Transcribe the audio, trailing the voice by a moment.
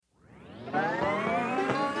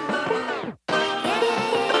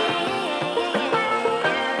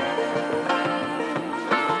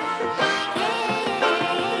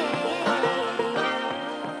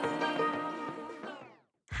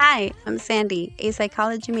I'm Sandy, a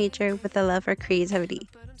psychology major with a love for creativity.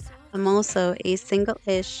 I'm also a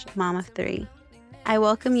single-ish mom of 3. I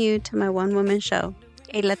welcome you to my one-woman show,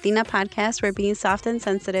 a Latina podcast where being soft and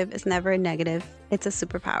sensitive is never a negative, it's a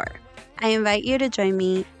superpower. I invite you to join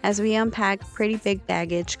me as we unpack pretty big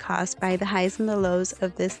baggage caused by the highs and the lows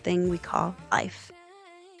of this thing we call life.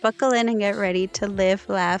 Buckle in and get ready to live,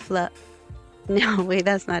 laugh, love. No, wait,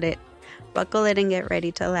 that's not it. Buckle in and get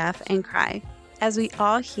ready to laugh and cry as we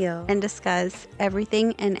all heal and discuss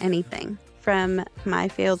everything and anything from my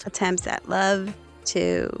failed attempts at love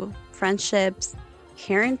to friendships,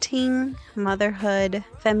 parenting, motherhood,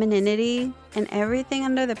 femininity, and everything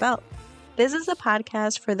under the belt. This is a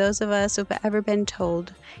podcast for those of us who've ever been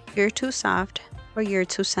told you're too soft or you're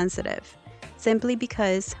too sensitive, simply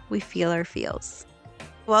because we feel our feels.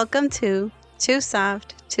 Welcome to Too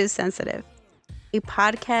Soft, Too Sensitive, a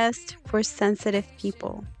podcast for sensitive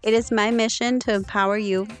people. It is my mission to empower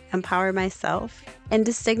you, empower myself, and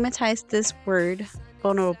destigmatize this word,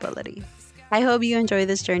 vulnerability. I hope you enjoy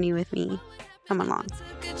this journey with me. Come along.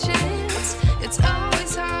 It's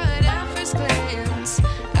always hard at first glance.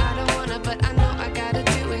 I don't wanna, but I know I gotta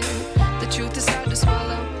do it. The truth is hard to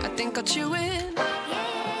swallow. I think I'll chew it.